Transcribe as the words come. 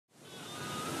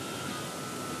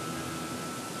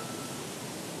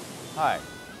Hi,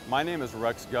 my name is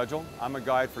Rex Gudgel. I'm a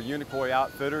guide for Unicoi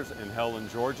Outfitters in Helen,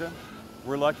 Georgia.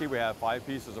 We're lucky we have 5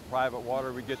 pieces of private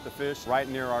water we get to fish right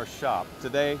near our shop.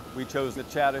 Today, we chose the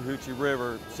Chattahoochee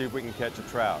River to see if we can catch a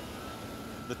trout.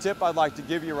 The tip I'd like to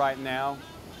give you right now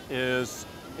is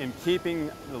in keeping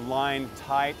the line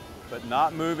tight, but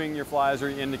not moving your flies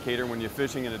or your indicator when you're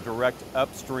fishing in a direct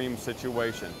upstream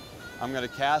situation. I'm going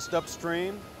to cast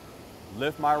upstream,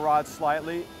 lift my rod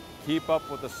slightly, keep up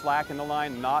with the slack in the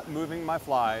line, not moving my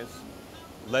flies,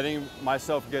 letting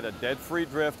myself get a dead-free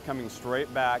drift coming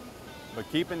straight back, but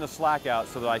keeping the slack out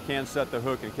so that I can set the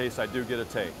hook in case I do get a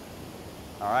take.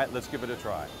 All right, let's give it a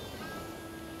try.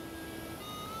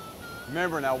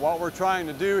 Remember now, what we're trying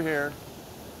to do here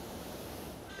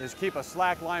is keep a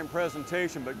slack line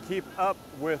presentation, but keep up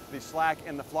with the slack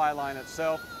in the fly line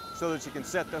itself so that you can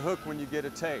set the hook when you get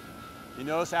a take. You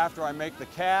notice after I make the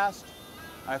cast,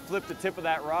 I flip the tip of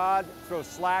that rod, throw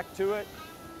slack to it,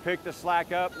 pick the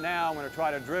slack up. Now I'm going to try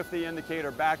to drift the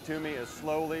indicator back to me as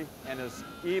slowly and as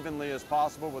evenly as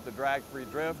possible with the drag-free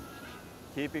drift,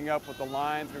 keeping up with the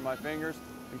line through my fingers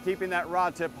and keeping that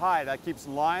rod tip high. That keeps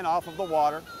the line off of the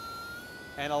water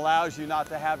and allows you not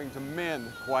to having to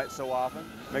mend quite so often.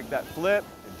 Make that flip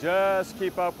and just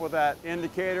keep up with that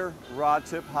indicator, rod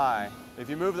tip high. If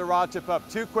you move the rod tip up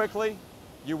too quickly,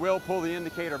 you will pull the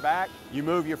indicator back. You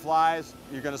move your flies,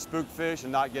 you're going to spook fish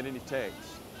and not get any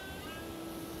takes.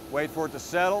 Wait for it to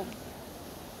settle,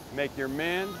 make your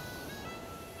mend.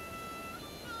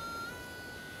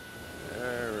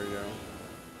 There we go.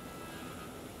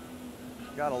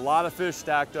 Got a lot of fish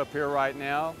stacked up here right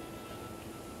now.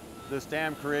 This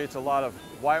dam creates a lot of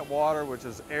white water, which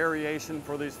is aeration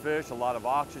for these fish, a lot of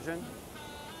oxygen.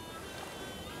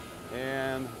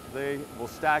 And they will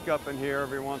stack up in here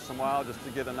every once in a while just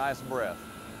to get a nice breath.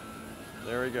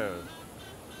 There he goes.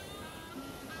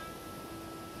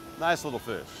 Nice little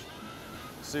fish.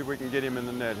 Let's see if we can get him in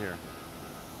the net here.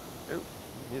 Oop,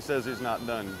 he says he's not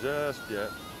done just yet.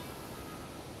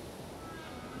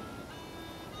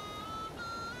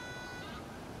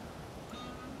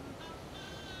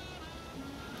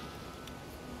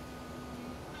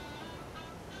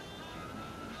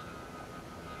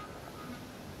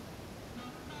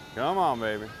 Come on,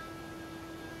 baby.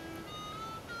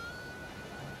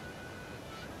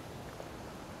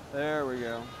 There we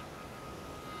go.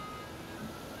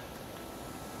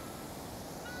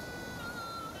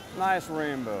 Nice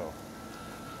rainbow.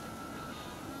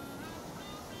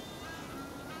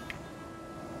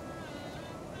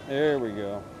 There we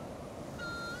go.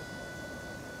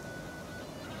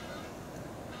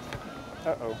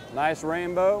 Uh-oh, nice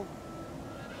rainbow.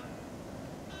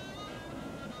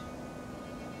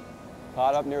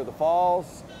 Caught up near the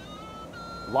falls.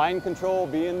 Line control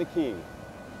being the key.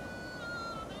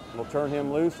 We'll turn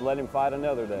him loose, let him fight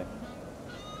another day.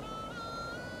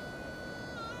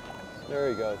 There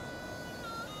he goes.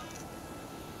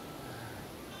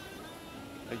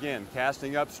 Again,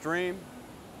 casting upstream,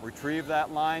 retrieve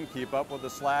that line, keep up with the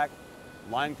slack.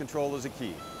 Line control is a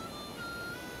key.